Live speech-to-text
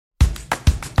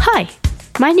Hi,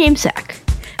 my name's Zach.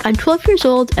 I'm 12 years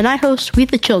old and I host We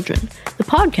the Children, the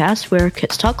podcast where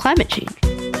kids talk climate change.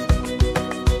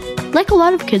 Like a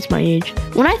lot of kids my age,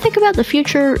 when I think about the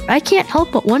future, I can't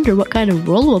help but wonder what kind of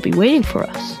world will be waiting for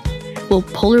us. Will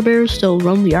polar bears still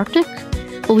roam the Arctic?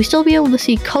 Will we still be able to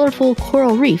see colorful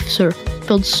coral reefs or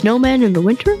build snowmen in the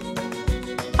winter?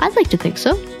 I'd like to think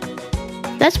so.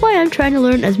 That's why I'm trying to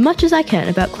learn as much as I can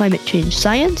about climate change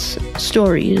science,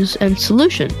 stories, and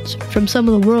solutions from some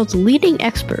of the world's leading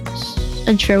experts,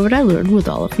 and share what I learned with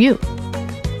all of you.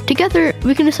 Together,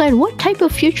 we can decide what type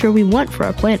of future we want for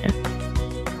our planet.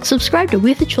 Subscribe to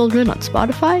We the Children on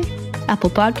Spotify, Apple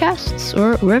Podcasts,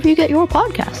 or wherever you get your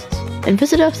podcasts, and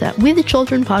visit us at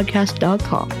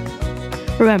wethechildrenpodcast.com.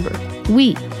 Remember,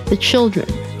 we, the children,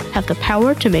 have the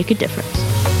power to make a difference.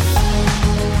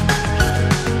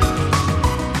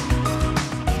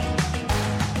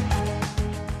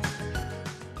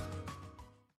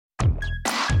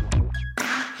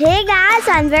 Hey guys,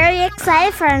 I'm very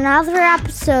excited for another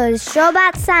episode of Show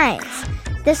About Science.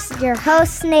 This is your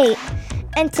host, Nate,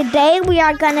 and today we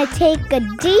are going to take a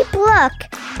deep look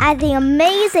at the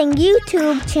amazing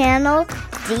YouTube channel,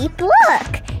 Deep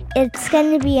Look. It's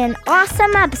going to be an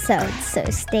awesome episode, so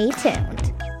stay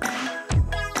tuned.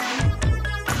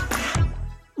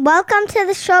 Welcome to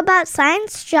the Show About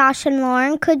Science, Josh and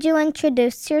Lauren. Could you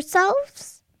introduce yourselves?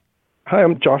 Hi,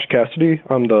 I'm Josh Cassidy.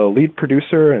 I'm the lead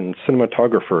producer and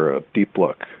cinematographer of Deep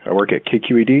Look. I work at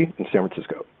KQED in San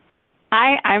Francisco.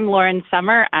 Hi, I'm Lauren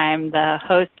Sommer. I'm the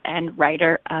host and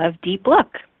writer of Deep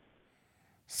Look.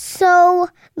 So,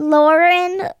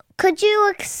 Lauren, could you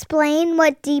explain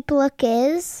what Deep Look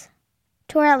is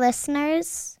to our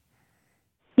listeners?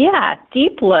 Yeah,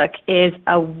 Deep Look is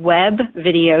a web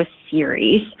video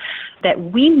series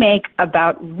that we make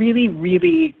about really,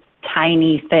 really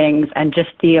tiny things and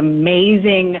just the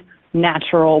amazing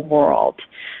natural world.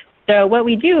 So what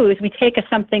we do is we take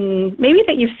something maybe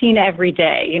that you've seen every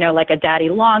day, you know, like a daddy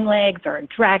longlegs or a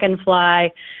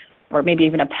dragonfly or maybe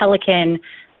even a pelican.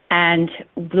 And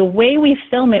the way we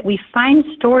film it, we find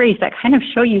stories that kind of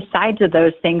show you sides of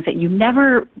those things that you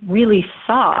never really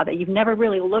saw, that you've never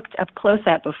really looked up close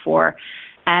at before.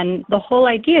 And the whole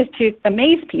idea is to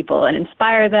amaze people and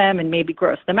inspire them and maybe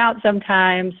gross them out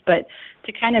sometimes, but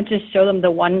to kind of just show them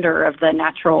the wonder of the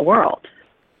natural world.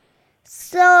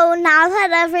 So now that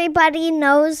everybody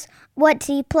knows what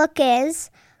Deep Look is,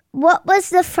 what was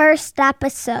the first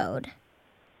episode?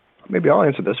 Maybe I'll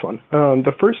answer this one.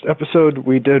 The first episode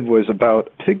we did was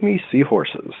about pygmy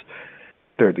seahorses.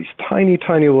 They're these tiny,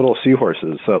 tiny little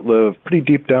seahorses that live pretty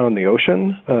deep down in the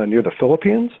ocean near the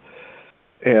Philippines.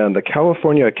 And the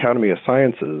California Academy of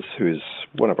Sciences, who's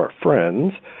one of our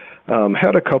friends,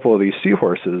 had a couple of these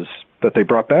seahorses that they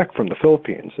brought back from the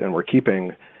Philippines and were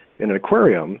keeping in an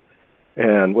aquarium.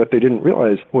 And what they didn't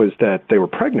realize was that they were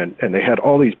pregnant and they had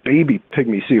all these baby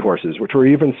pygmy seahorses, which were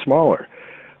even smaller.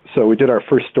 So we did our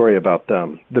first story about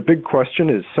them. The big question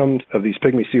is some of these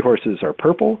pygmy seahorses are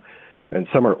purple and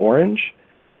some are orange.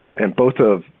 And both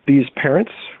of these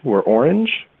parents were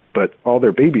orange, but all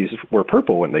their babies were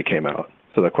purple when they came out.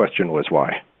 So the question was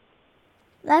why?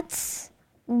 That's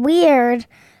weird.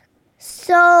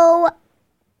 So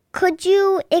could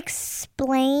you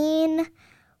explain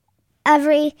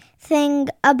everything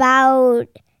about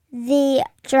the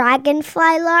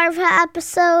dragonfly larva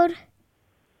episode?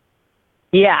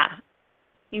 Yeah.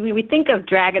 We think of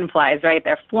dragonflies, right?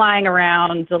 They're flying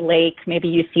around the lake. Maybe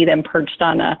you see them perched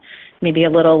on maybe a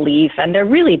little leaf, and they're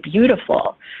really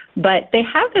beautiful. But they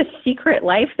have this secret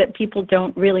life that people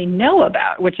don't really know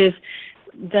about, which is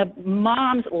the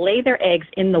moms lay their eggs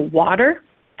in the water,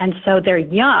 and so their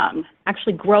young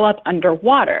actually grow up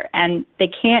underwater, and they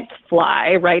can't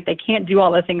fly, right? They can't do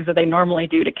all the things that they normally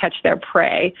do to catch their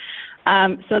prey.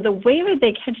 So the way that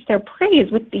they catch their prey is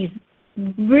with these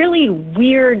really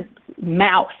weird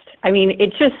mouths. I mean,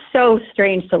 it's just so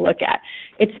strange to look at.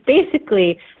 It's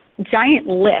basically giant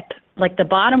lip, like the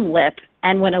bottom lip,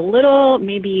 and when a little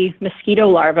maybe mosquito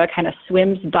larva kind of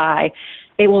swims by,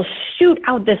 it will shoot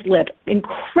out this lip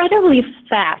incredibly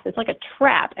fast. It's like a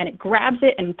trap, and it grabs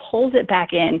it and pulls it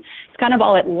back in. It's kind of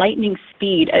all at lightning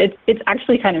speed. It's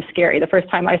actually kind of scary. The first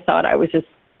time I saw it, I was just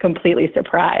completely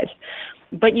surprised.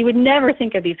 But you would never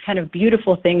think of these kind of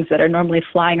beautiful things that are normally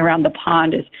flying around the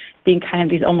pond as being kind of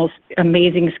these almost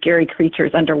amazing, scary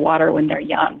creatures underwater when they're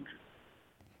young.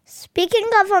 Speaking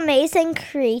of amazing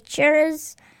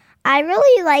creatures, I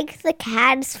really like the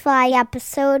caddisfly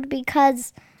episode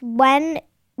because when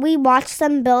we watched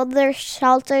them build their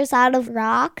shelters out of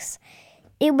rocks,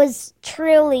 it was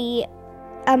truly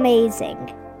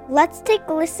amazing. Let's take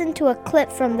a listen to a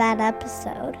clip from that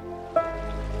episode.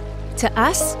 To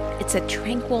us, it's a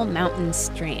tranquil mountain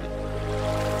stream.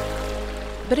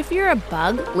 But if you're a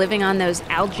bug living on those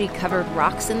algae-covered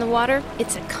rocks in the water,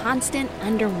 it's a constant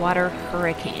underwater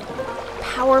hurricane.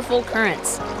 Powerful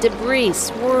currents, debris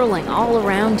swirling all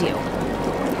around you.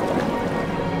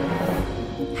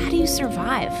 How do you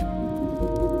survive?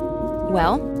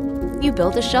 Well, you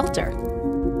build a shelter.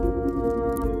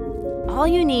 All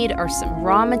you need are some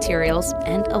raw materials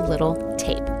and a little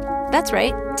tape. That's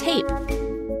right, tape.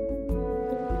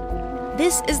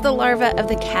 This is the larva of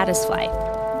the caddisfly.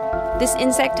 This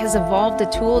insect has evolved a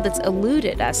tool that's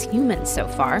eluded us humans so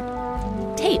far.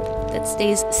 Tape that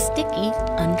stays sticky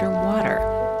underwater.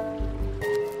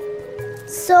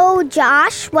 So,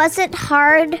 Josh, was it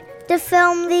hard to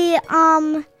film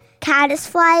the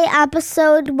caddisfly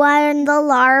episode when the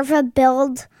larva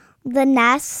build the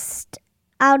nest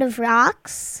out of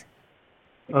rocks?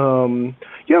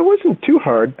 Yeah, it wasn't too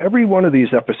hard. Every one of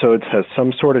these episodes has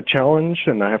some sort of challenge,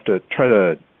 and I have to try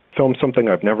to film something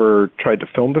I've never tried to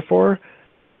film before.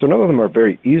 So none of them are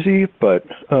very easy, but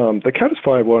the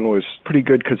caddisfly one was pretty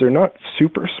good because they're not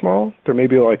super small. They're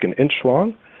maybe like an inch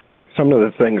long. Some of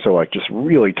the things are like just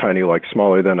really tiny, like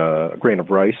smaller than a grain of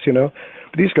rice, you know.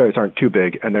 But these guys aren't too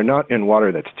big, and they're not in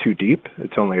water that's too deep.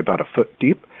 It's only about a foot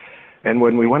deep. And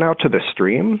when we went out to the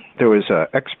stream, there was an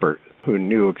expert who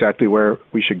knew exactly where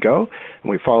we should go,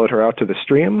 and we followed her out to the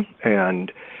stream.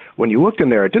 And when you looked in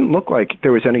there, it didn't look like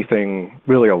there was anything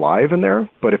really alive in there,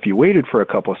 but if you waited for a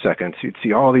couple of seconds, you'd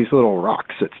see all these little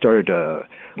rocks that started to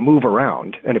move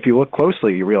around. And if you look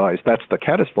closely, you realize that's the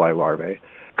caddisfly larvae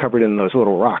covered in those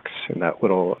little rocks, in that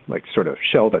little like sort of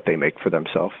shell that they make for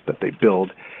themselves, that they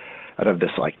build out of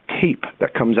this like tape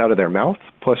that comes out of their mouth,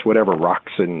 plus whatever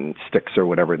rocks and sticks or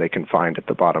whatever they can find at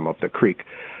the bottom of the creek.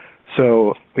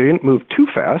 So they didn't move too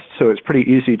fast, so it's pretty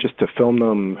easy just to film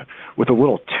them with a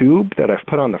little tube that I've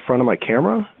put on the front of my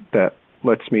camera that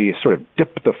lets me sort of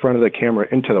dip the front of the camera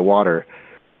into the water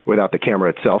without the camera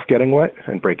itself getting wet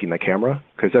and breaking the camera,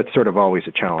 because that's sort of always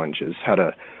a challenge, is how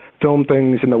to film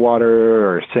things in the water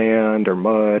or sand or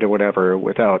mud or whatever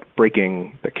without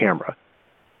breaking the camera.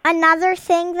 Another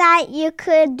thing that you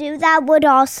could do that would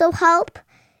also help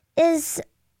is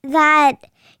that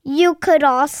you could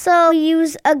also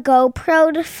use a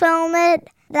GoPro to film it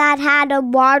that had a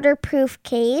waterproof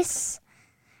case,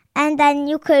 and then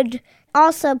you could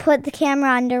also put the camera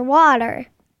underwater.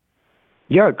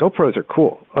 Yeah, GoPros are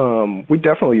cool. We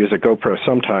definitely use a GoPro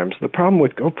sometimes. The problem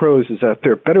with GoPros is that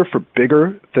they're better for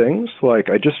bigger things.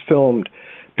 Like I just filmed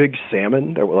big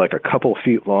salmon that were like a couple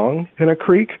feet long in a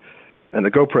creek, and the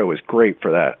GoPro was great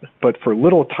for that. But for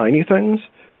little tiny things,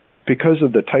 because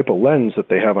of the type of lens that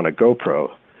they have on a GoPro,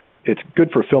 it's good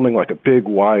for filming like a big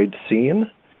wide scene.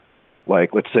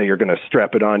 Like let's say you're going to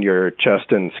strap it on your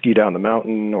chest and ski down the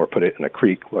mountain, or put it in a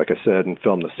creek, like I said, and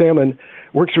film the salmon.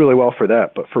 Works really well for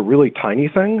that. But for really tiny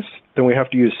things, then we have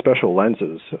to use special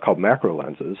lenses called macro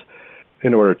lenses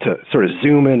in order to sort of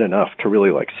zoom in enough to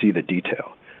really like see the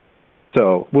detail.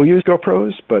 So we'll use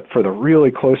GoPros, but for the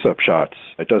really close-up shots,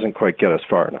 it doesn't quite get us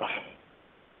far enough.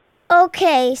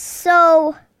 Okay,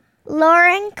 so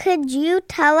Lauren, could you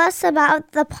tell us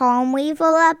about the palm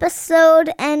weevil episode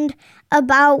and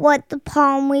about what the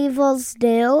palm weevils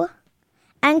do?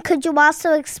 And could you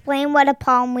also explain what a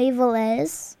palm weevil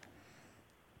is?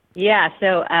 Yeah,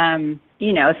 so,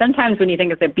 sometimes when you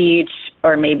think of the beach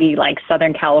or maybe like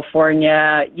Southern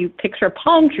California, you picture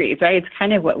palm trees, right? It's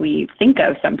kind of what we think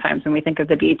of sometimes when we think of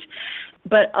the beach.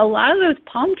 But a lot of those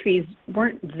palm trees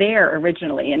weren't there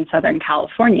originally in Southern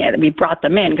California. We brought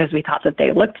them in because we thought that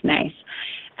they looked nice.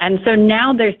 And so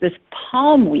now there's this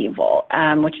palm weevil,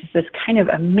 which is this kind of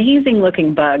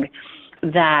amazing-looking bug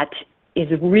that is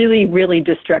really, really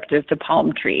destructive to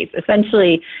palm trees.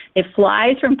 Essentially, it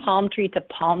flies from palm tree to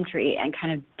palm tree and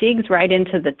kind of digs right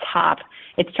into the top.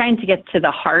 It's trying to get to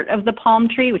the heart of the palm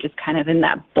tree, which is kind of in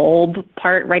that bulb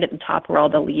part right at the top where all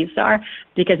the leaves are,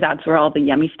 because that's where all the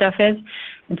yummy stuff is.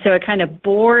 And so it kind of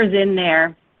bores in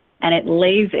there, and it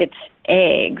lays its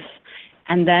eggs,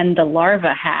 and then the larvae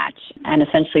hatch, and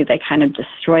essentially they kind of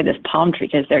destroy this palm tree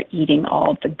because they're eating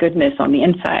all the goodness on the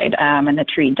inside, and the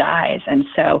tree dies. And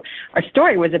so our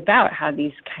story was about how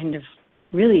these kind of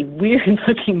really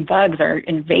weird-looking bugs are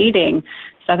invading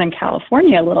Southern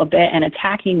California a little bit and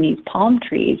attacking these palm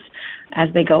trees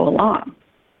as they go along.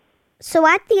 So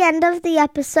at the end of the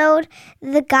episode,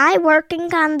 the guy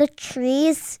working on the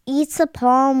trees eats a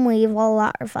palm weevil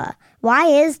larva. Why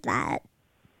is that?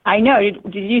 I know.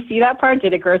 Did you see that part?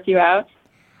 Did it gross you out?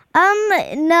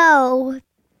 No.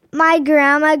 My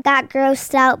grandma got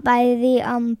grossed out by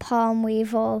the palm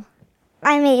weevil.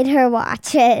 I made her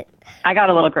watch it. I got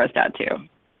a little grossed out too.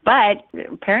 But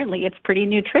apparently it's pretty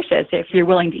nutritious if you're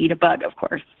willing to eat a bug, of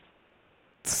course.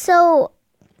 So,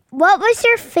 what was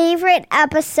your favorite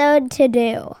episode to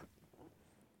do?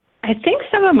 I think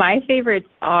some of my favorites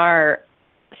are,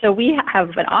 so we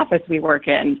have an office we work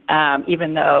in,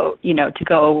 even though, to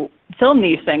go film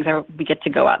these things, we get to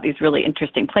go out these really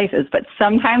interesting places, but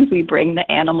sometimes we bring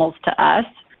the animals to us.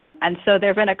 And so there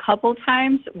have been a couple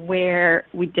times where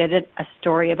we did a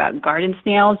story about garden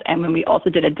snails, and when we also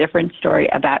did a different story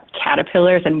about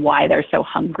caterpillars and why they're so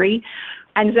hungry.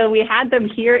 And so we had them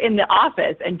here in the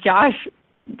office, and Josh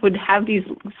would have these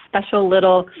special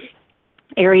little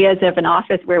areas of an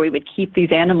office where we would keep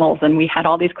these animals, and we had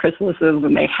all these chrysalises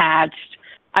when they hatched.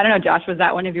 I don't know, Josh, was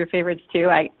that one of your favorites too?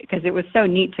 Because it was so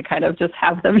neat to kind of just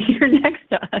have them here next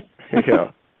to us.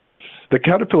 Yeah. The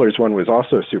caterpillars one was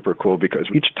also super cool because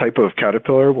each type of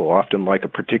caterpillar will often like a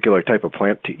particular type of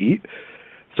plant to eat.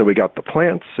 So we got the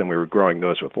plants, and we were growing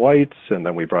those with lights, and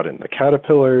then we brought in the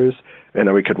caterpillars, and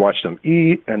then we could watch them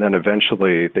eat, and then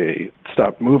eventually they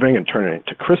stopped moving and turned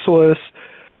into chrysalis,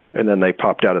 and then they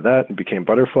popped out of that and became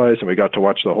butterflies, and we got to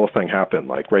watch the whole thing happen,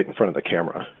 like, right in front of the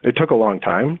camera. It took a long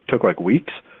time, took like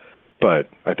weeks, but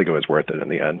I think it was worth it in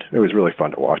the end. It was really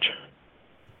fun to watch.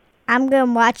 I'm going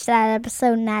to watch that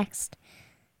episode next.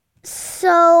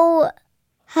 So,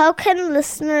 how can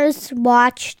listeners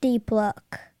watch Deep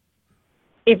Look?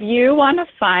 If you want to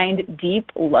find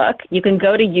Deep Look, you can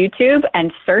go to YouTube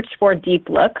and search for Deep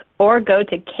Look, or go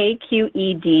to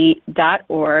kqed.org/Deep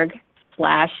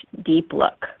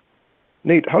Look.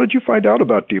 Nate, how did you find out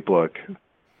about Deep Look?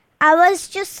 I was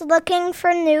just looking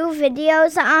for new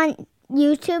videos on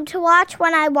YouTube to watch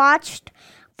when I watched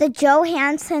the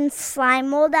Johansson slime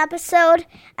mold episode,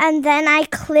 and then I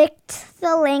clicked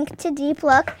the link to Deep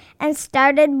Look and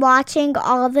started watching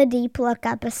all the Deep Look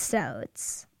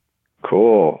episodes.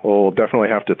 Cool. Well, we'll definitely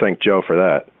have to thank Joe for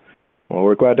that. Well,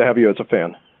 we're glad to have you as a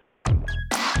fan.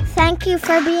 Thank you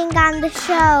for being on the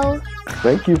show.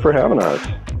 Thank you for having us.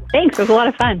 Thanks. It was a lot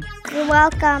of fun. You're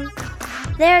welcome.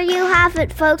 There you have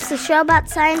it, folks. The show about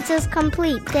science is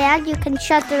complete. Dad, you can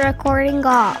shut the recording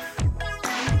off.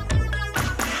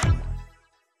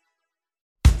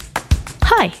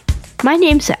 Hi, my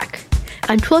name's Zach.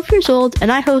 I'm 12 years old,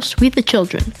 and I host We the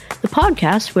Children, the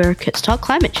podcast where kids talk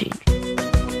climate change.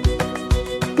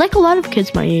 Like a lot of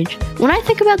kids my age, when I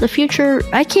think about the future,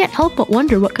 I can't help but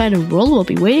wonder what kind of world will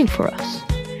be waiting for us.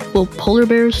 Will polar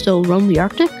bears still roam the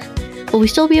Arctic? Will we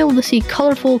still be able to see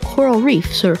colorful coral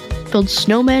reefs or build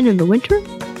snowmen in the winter?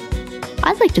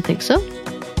 I'd like to think so.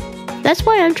 That's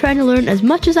why I'm trying to learn as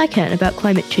much as I can about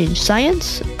climate change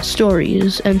science,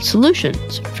 stories, and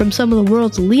solutions from some of the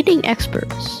world's leading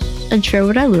experts, and share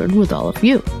what I learned with all of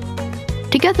you.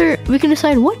 Together, we can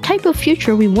decide what type of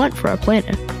future we want for our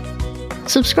planet.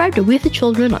 Subscribe to We the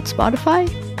Children on Spotify,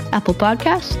 Apple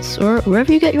Podcasts, or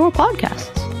wherever you get your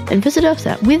podcasts, and visit us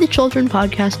at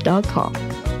wethechildrenpodcast.com.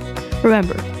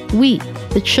 Remember, we,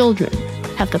 the children,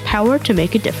 have the power to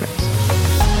make a difference.